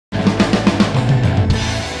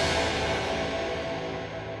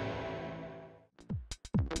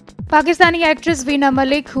Pakistani actress Veena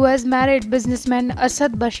Malik, who has married businessman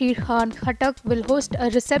Asad Bashir Khan Khattak, will host a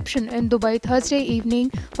reception in Dubai Thursday evening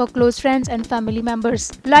for close friends and family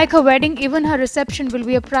members. Like her wedding, even her reception will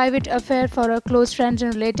be a private affair for her close friends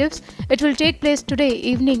and relatives. It will take place today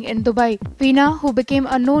evening in Dubai. Veena, who became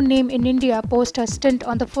a known name in India post her stint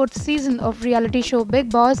on the fourth season of reality show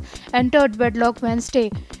Bigg Boss, entered wedlock Wednesday.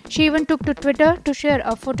 She even took to Twitter to share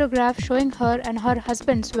a photograph showing her and her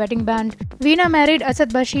husband's wedding band. Veena married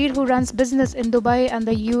Asad Bashir, who runs business in Dubai and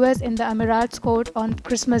the US in the Emirates court, on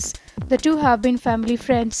Christmas. The two have been family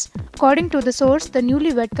friends. According to the source, the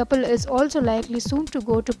newlywed couple is also likely soon to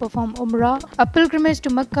go to perform Umrah, a pilgrimage to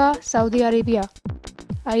Mecca, Saudi Arabia.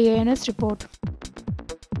 IANS report.